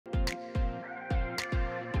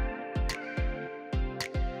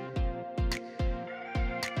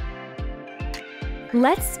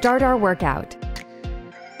Let's start our workout.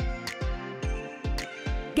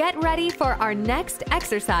 Get ready for our next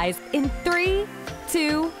exercise in 3,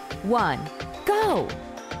 2, 1. Go!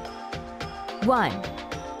 1,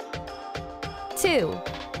 2,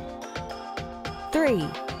 3.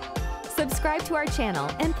 Subscribe to our channel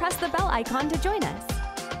and press the bell icon to join us.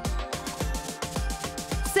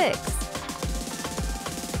 6,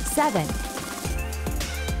 7,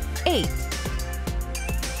 8,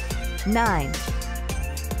 9,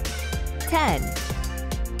 10,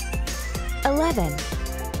 11,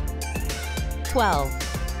 12,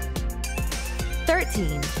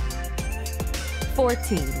 13,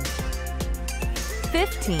 14,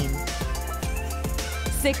 15,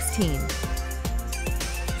 16,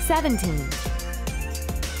 17,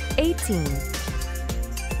 18,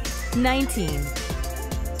 19,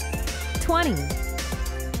 20.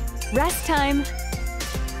 Rest time.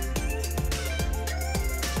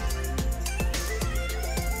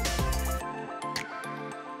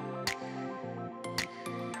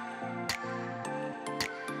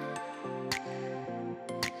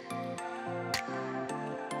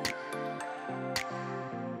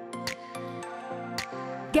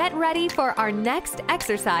 Get ready for our next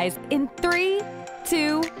exercise in 3,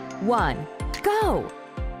 2, 1. Go!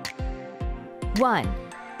 1,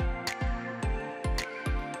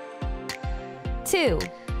 2,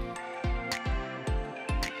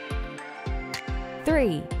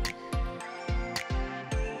 3,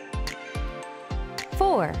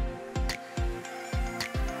 4,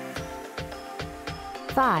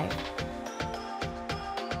 5,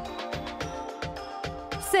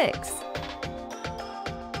 6,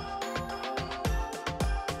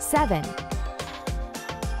 7,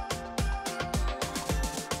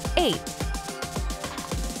 8,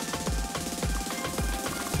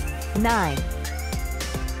 9,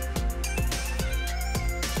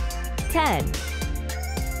 10,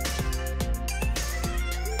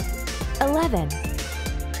 11,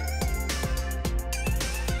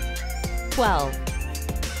 12,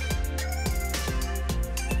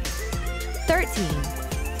 13,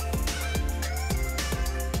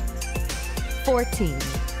 14,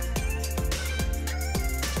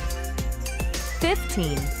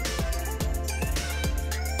 15,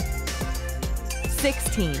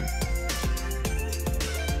 16,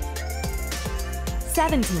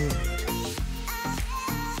 17,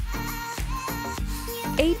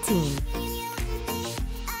 18,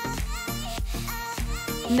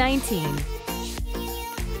 19,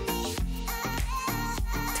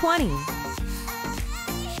 20.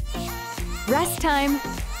 Rest time.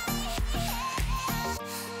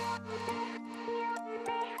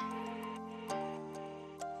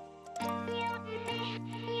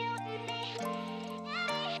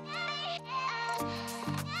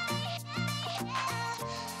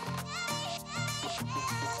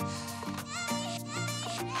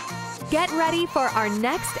 Get ready for our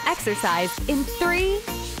next exercise in 3,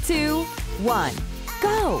 2, 1.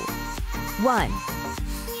 Go! 1,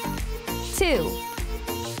 2,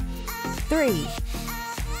 3,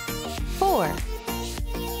 4,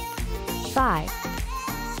 5,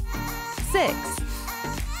 6,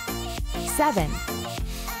 7,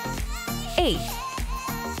 8,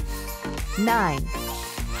 9,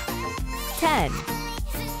 10,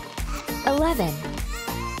 11,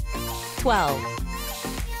 12,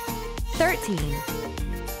 13,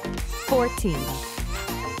 14,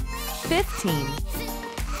 15,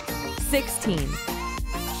 16,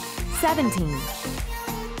 17,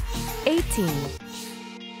 18,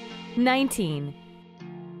 19,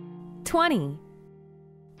 20.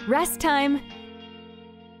 Rest time.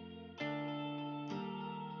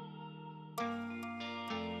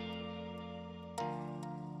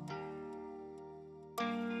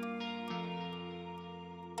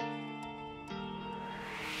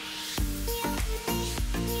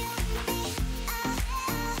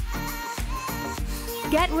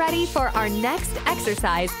 Get ready for our next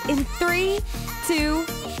exercise in 3, 2,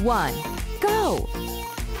 1. Go!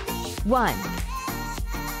 1,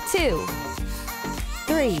 2,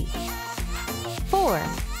 3, 4,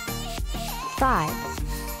 5,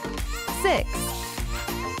 6,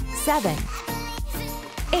 7,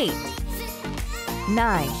 8,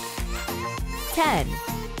 9, 10,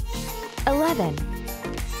 11,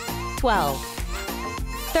 12,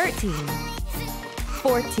 13,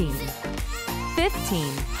 14,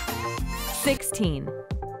 15, 16,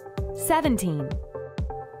 17,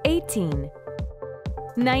 18,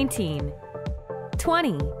 19,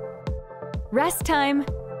 20. Rest time.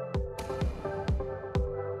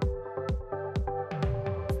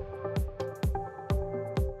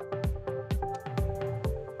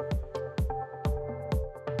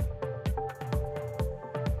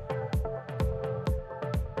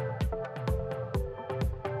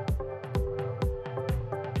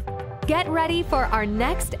 Get ready for our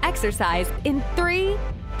next exercise in 3,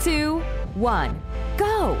 2, 1.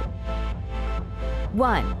 Go!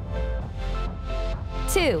 1,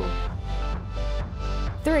 2,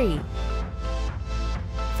 3,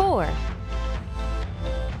 4,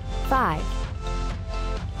 5,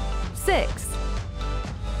 6,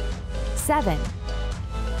 7,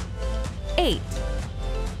 8,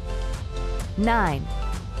 9,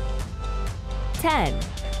 10,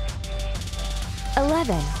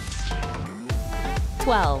 11,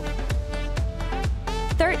 12,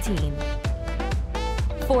 13,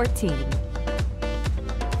 14,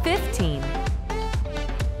 15,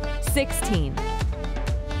 16,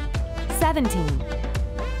 17,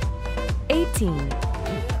 18,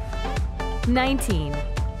 19,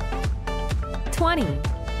 20.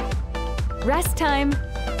 Rest time.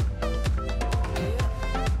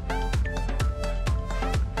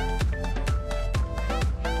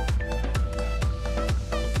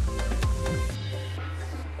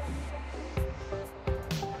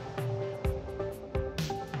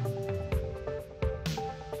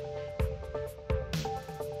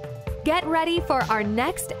 Get ready for our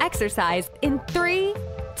next exercise in 3,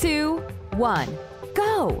 2, 1.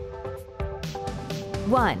 Go!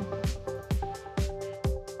 1,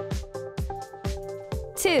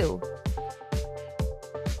 2,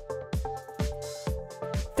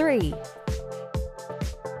 3,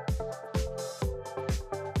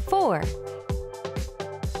 4,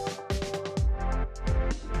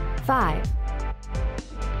 5,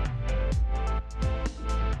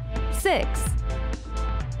 6,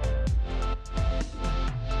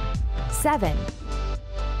 7,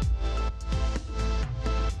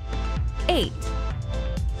 8,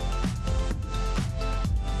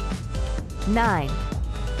 9,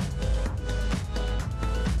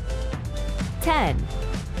 10,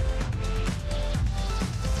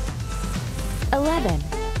 11,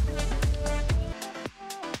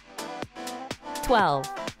 12,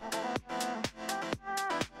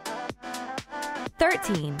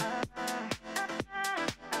 13,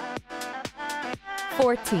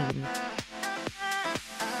 14,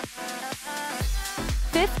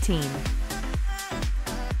 15,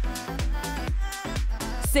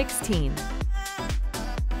 16,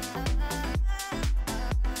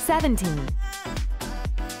 17,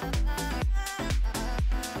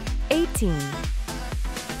 18,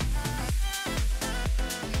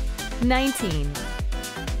 19,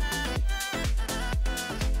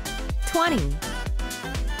 20.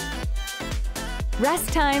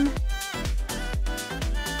 Rest time.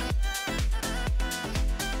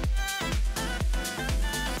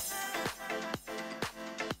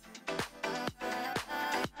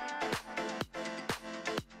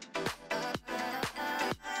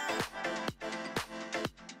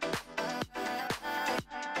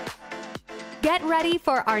 Get ready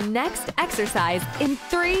for our next exercise in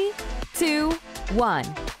 3, 2, 1.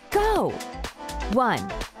 Go!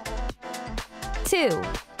 1, 2,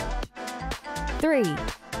 3,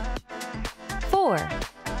 4,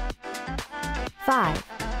 5,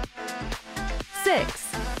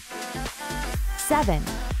 6, 7,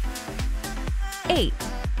 8,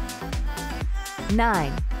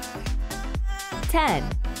 9, 10,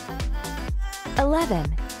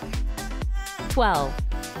 11, 12,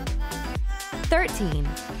 13,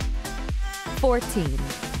 14,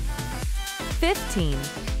 15,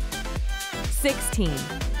 16,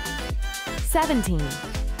 17,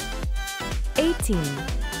 18,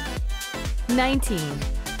 19,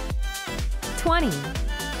 20.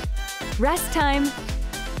 Rest time.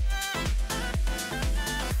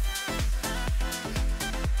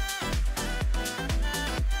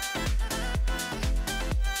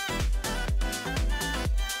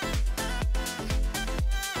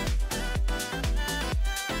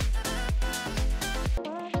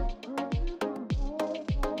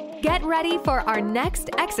 Get ready for our next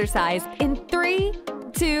exercise in 3,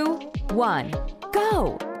 2, 1.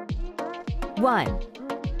 Go! 1,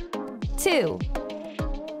 2,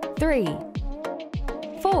 3,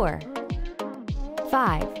 4,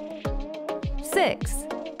 5, 6,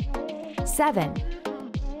 7,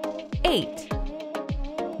 8,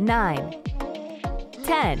 9,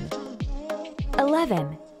 10,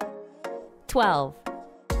 11, 12,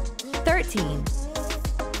 13,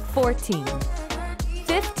 14,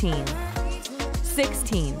 15,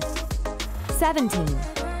 16, 17,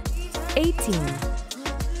 18,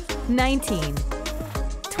 19,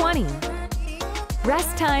 20.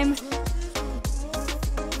 Rest time.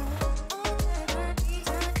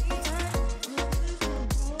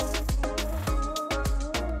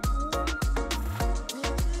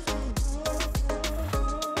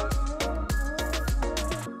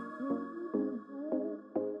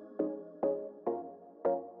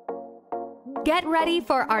 Get ready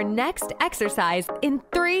for our next exercise in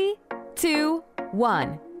 3, 2,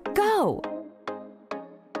 1. Go!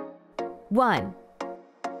 1,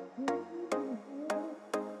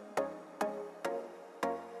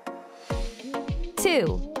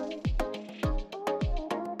 2,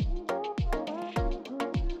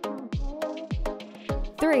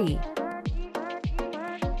 3,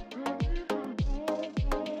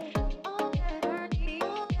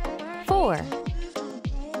 4,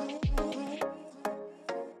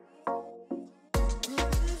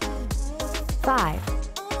 5,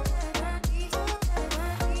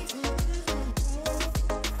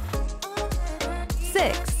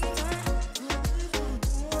 6,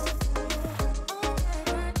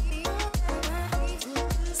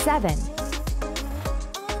 7,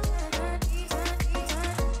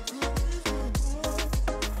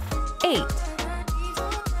 8,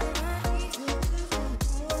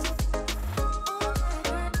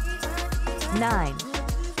 9,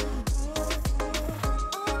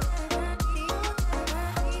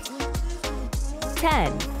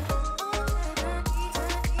 10,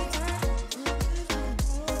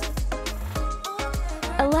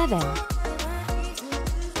 11,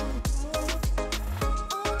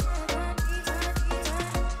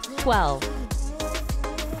 12,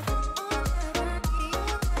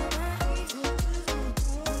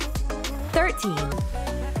 13,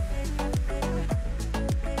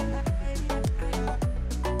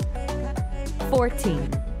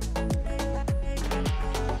 14,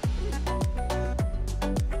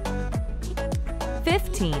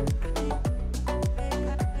 15,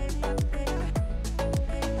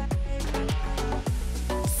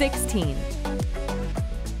 16.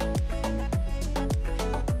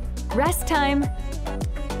 Rest time.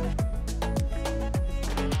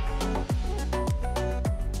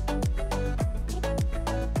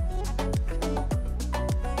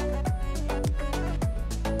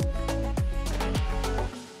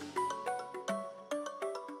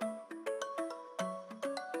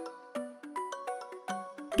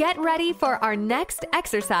 Get ready for our next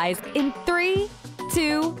exercise in 3,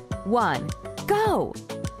 2, 1. Go!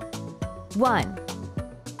 1,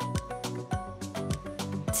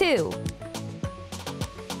 2,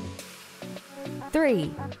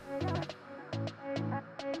 3,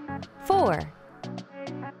 4,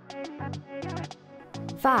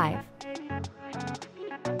 5,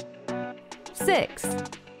 6,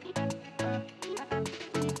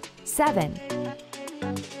 7,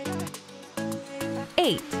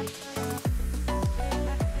 8,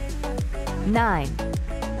 9,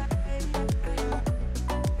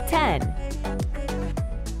 10,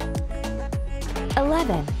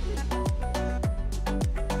 11,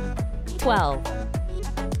 12,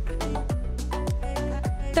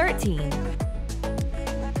 13,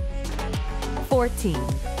 14,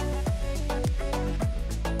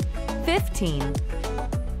 15,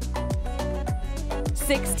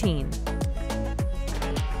 16,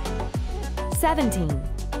 17,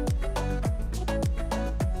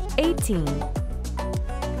 18,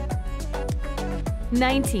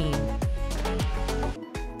 19,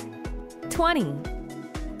 20.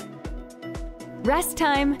 Rest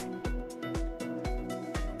time.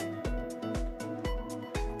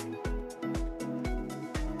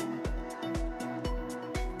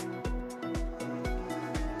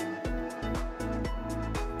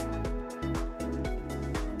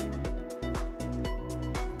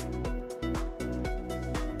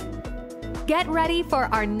 Get ready for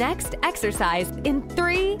our next exercise in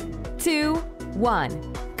 3, 2,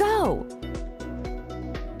 1. Go!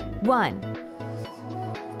 1,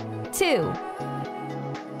 2,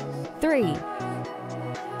 3,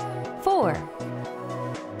 4,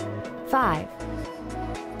 5,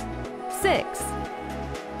 6,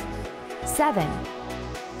 7,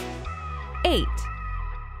 8,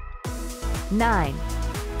 9,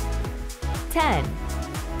 10,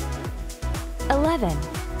 11,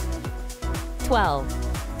 12,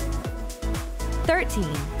 13,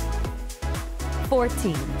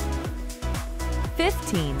 14,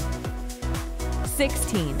 15,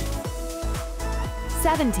 16,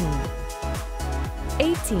 17,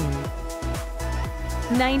 18,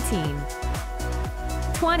 19,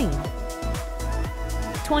 20,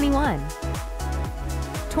 21,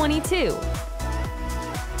 22,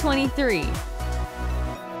 23,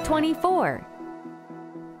 24,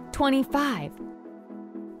 25,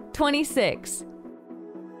 26,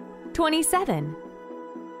 27,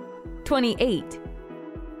 28,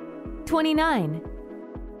 29,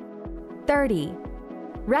 30.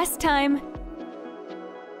 Rest time.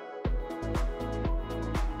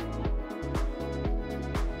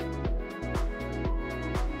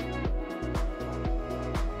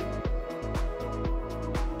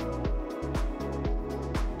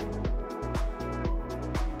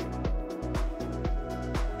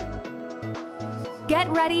 Get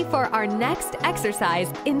ready for our next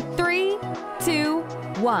exercise in 3, 2,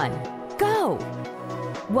 1. Go!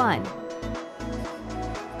 1,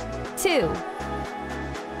 2,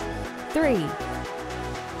 3,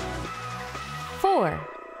 4,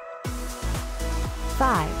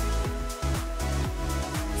 5,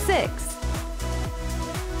 6,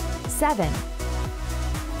 7,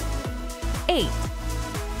 8,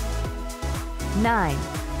 9,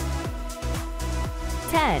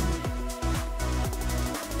 10,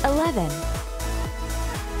 11,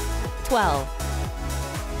 12,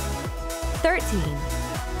 13,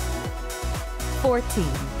 14,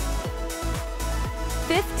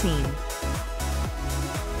 15,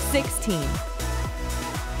 16,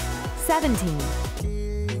 17,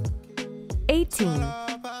 18,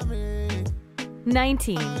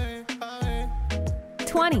 19,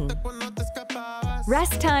 20.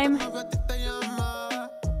 Rest time.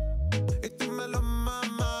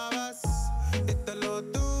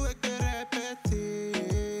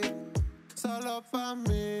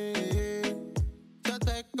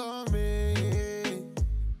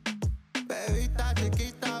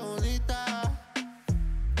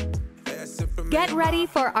 Get ready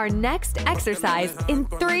for our next exercise in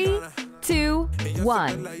 3, 2,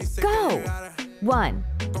 1. Go! 1,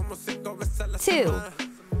 2,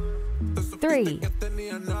 3,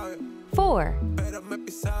 4,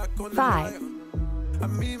 5,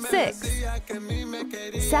 6,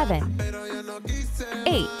 7,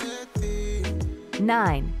 8,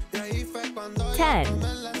 9, 10,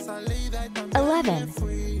 11,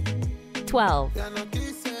 12,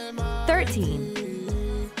 13,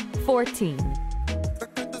 14,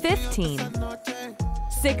 15,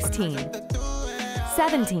 16,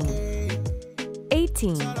 17,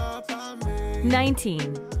 18,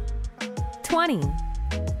 19, 20.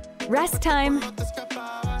 Rest time.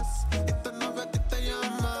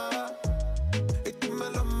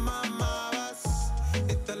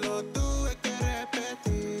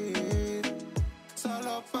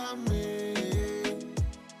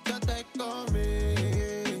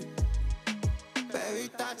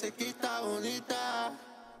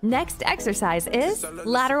 Next exercise is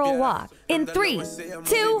lateral walk. In 3,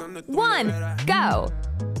 2, 1, go!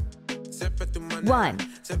 1,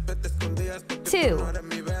 2,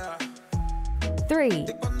 3,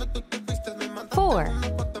 4,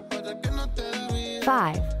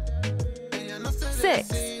 5, 6,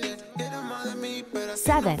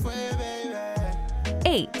 7,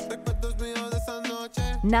 8,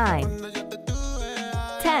 9,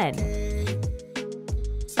 10,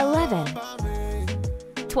 11,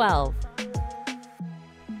 12,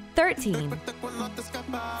 13,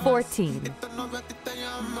 14,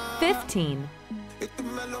 15,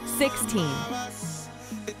 16,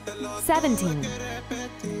 17,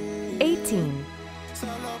 18,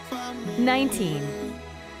 19,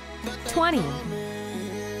 20.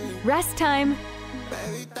 Rest time.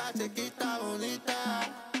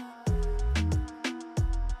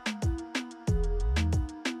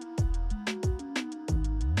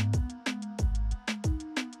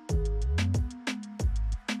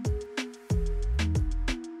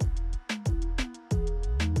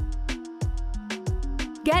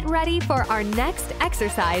 Get ready for our next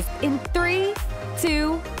exercise in 3,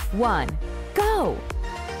 2, 1. Go!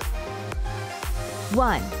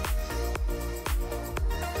 1,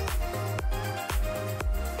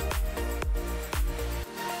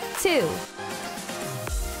 2,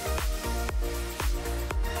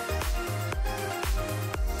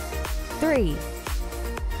 3,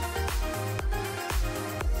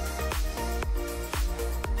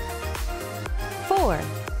 4,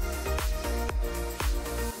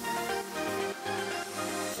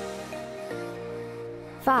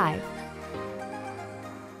 5,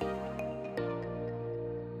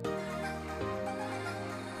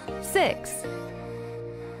 6,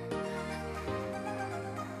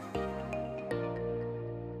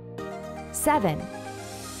 7,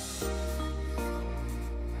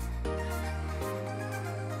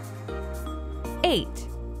 8,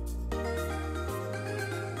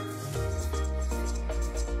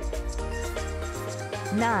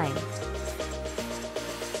 9,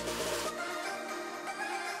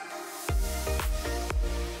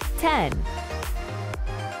 10,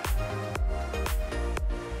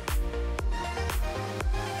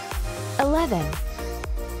 11,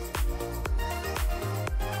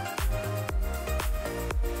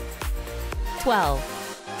 12,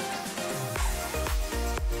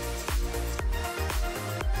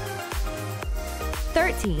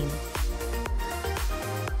 13,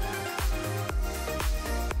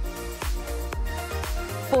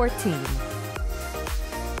 14,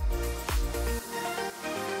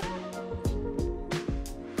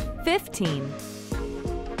 15,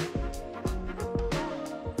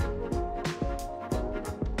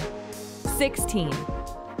 16.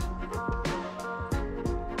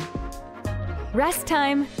 Rest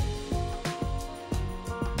time.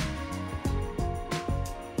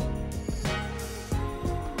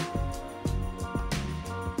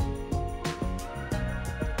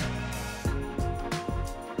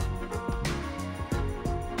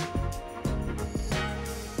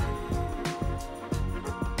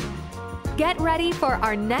 Get ready for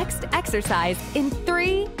our next exercise in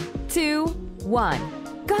 3, 2,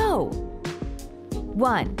 1. Go!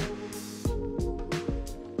 1,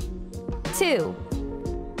 2,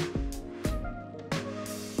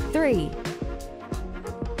 3,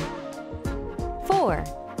 4,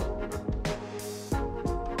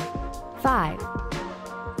 5,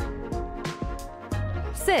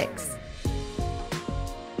 6,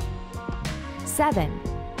 7,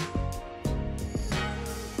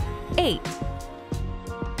 8,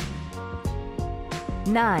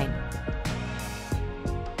 9,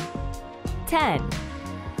 10,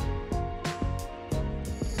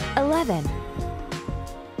 11,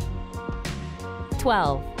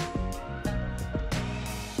 12,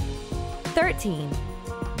 13,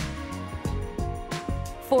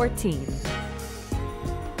 14,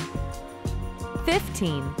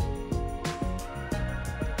 15,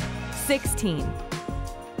 16,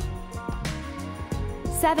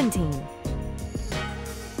 17,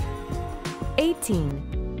 18,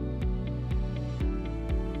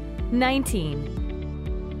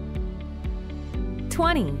 19,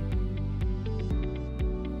 20.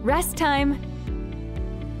 Rest time.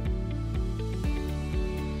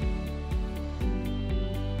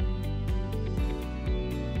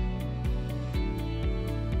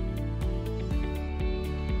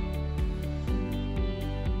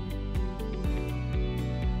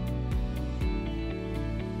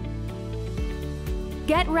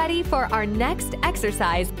 Get ready for our next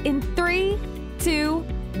exercise in 3, 2,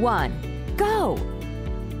 1. Go!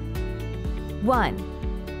 1,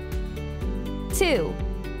 2,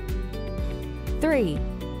 3,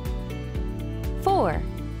 4,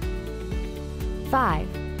 5,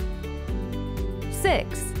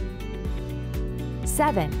 6,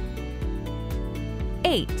 7,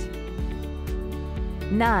 8,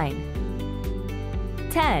 9,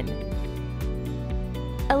 10,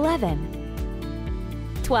 11,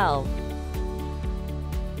 12,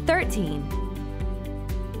 13,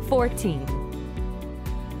 14,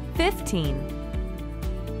 15,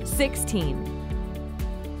 16,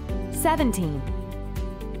 17,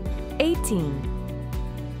 18,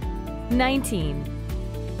 19,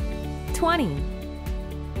 20,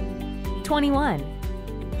 21,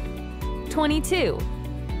 22,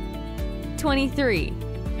 23,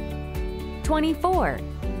 24,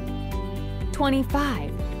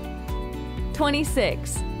 25,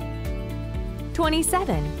 26,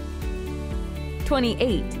 27,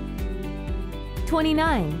 28,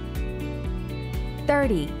 29,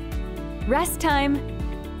 30. Rest time.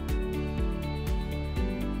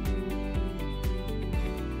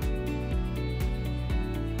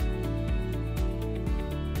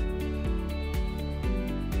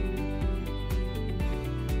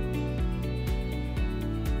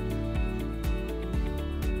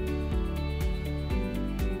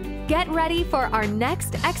 Get ready for our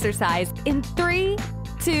next exercise in 3,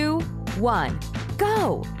 2, 1.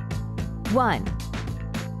 Go! 1,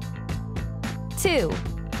 2,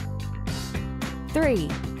 3,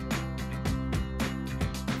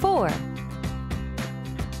 4,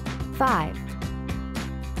 5,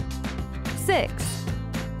 6,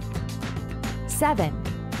 7,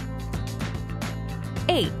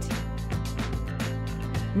 8,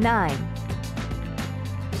 9,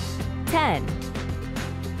 10,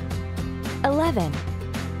 11,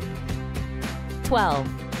 12,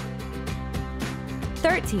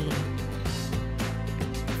 13,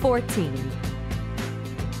 14,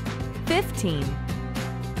 15,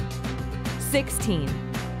 16,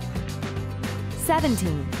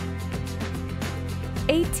 17,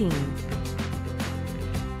 18,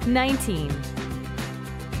 19,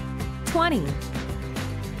 20.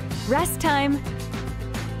 Rest time.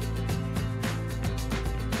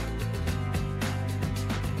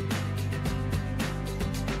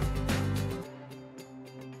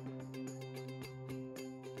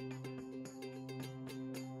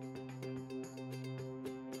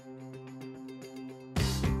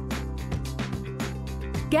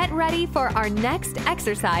 Get ready for our next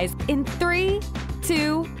exercise in 3,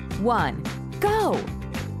 2, 1. Go!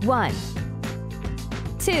 1,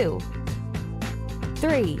 2,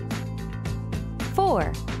 3,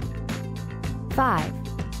 4, 5,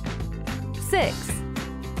 6,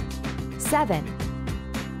 7,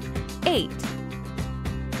 8,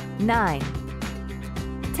 9,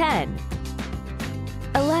 10,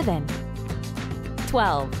 11,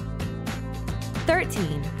 12,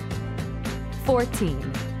 13,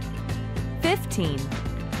 14, 15,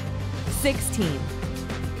 16,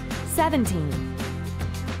 17,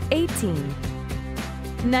 18,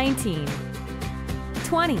 19,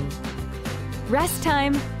 20. Rest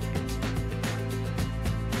time.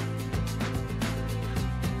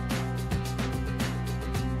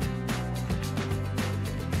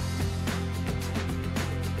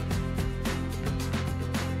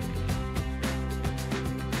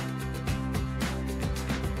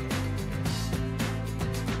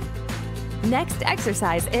 Next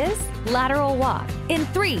exercise is lateral walk. In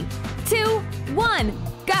 3, 2, 1,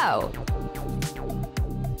 go!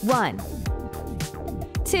 1,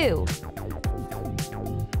 2,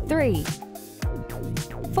 3,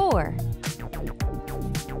 4,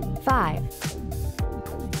 5,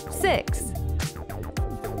 6,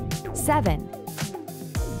 7,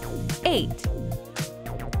 8,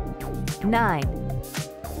 9,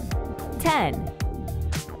 10,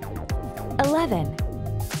 11,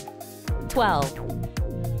 12,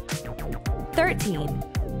 13,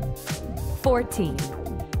 14,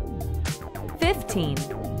 15,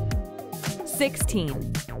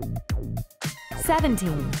 16,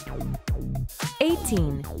 17,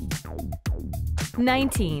 18,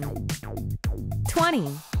 19,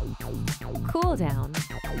 20. Cool down.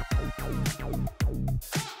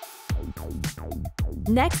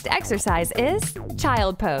 Next exercise is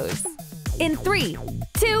child pose. In 3,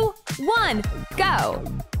 2, 1, go!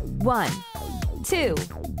 1, 2,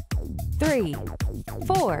 3,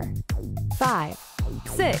 4, 5,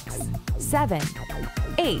 6, 7,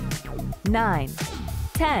 8, 9,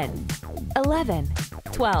 10, 11,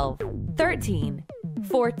 12, 13,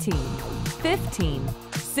 14, 15,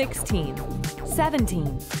 16,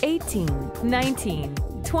 17, 18, 19,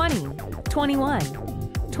 20, 21,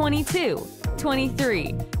 22,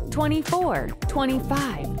 23, 24,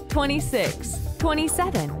 25, 26,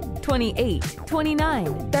 27, 28,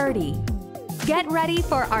 29, 30. Get ready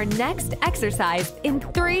for our next exercise in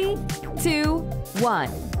 3, 2, 1.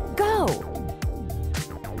 Go!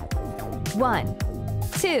 1,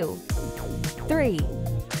 2, 3,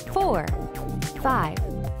 4, 5,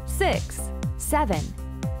 6, 7,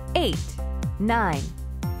 8, 9,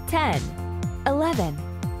 10, 11,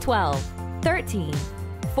 12, 13,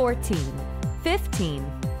 14, 15,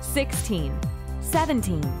 16,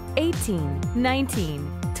 17, 18,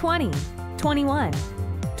 19, 20, 21,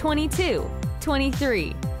 22,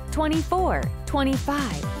 23, 24,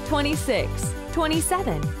 25, 26,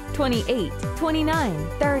 27, 28, 29,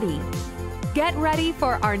 30. Get ready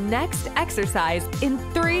for our next exercise in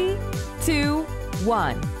 3, 2,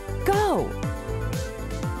 1. Go!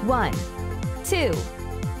 1, 2,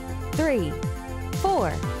 3,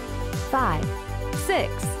 4, 5,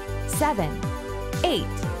 6, 7, 8,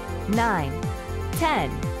 9,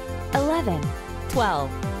 10, 11,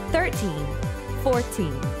 12, 13,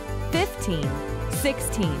 14, 15,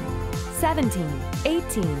 16, 17,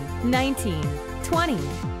 18, 19, 20,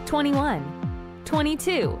 21,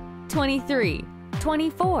 22, 23,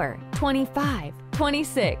 24, 25,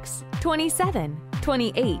 26, 27,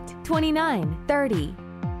 28, 29, 30.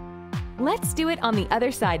 Let's do it on the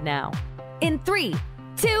other side now. In 3,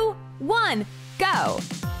 2, 1, go!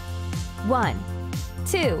 1,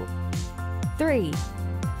 2, 3,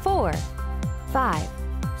 4, 5,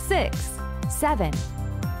 6, 7,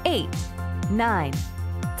 8, 9,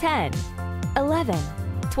 10, 11,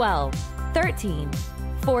 12, 13,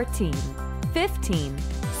 14, 15,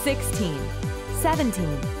 16,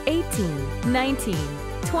 17, 18, 19,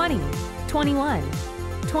 20, 21,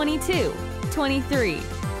 22, 23,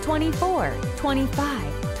 24,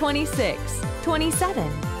 25, 26,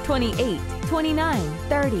 27, 28, 29,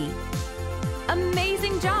 30.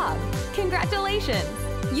 Amazing job! Congratulations!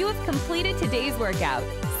 You have completed today's workout.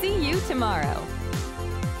 See you tomorrow.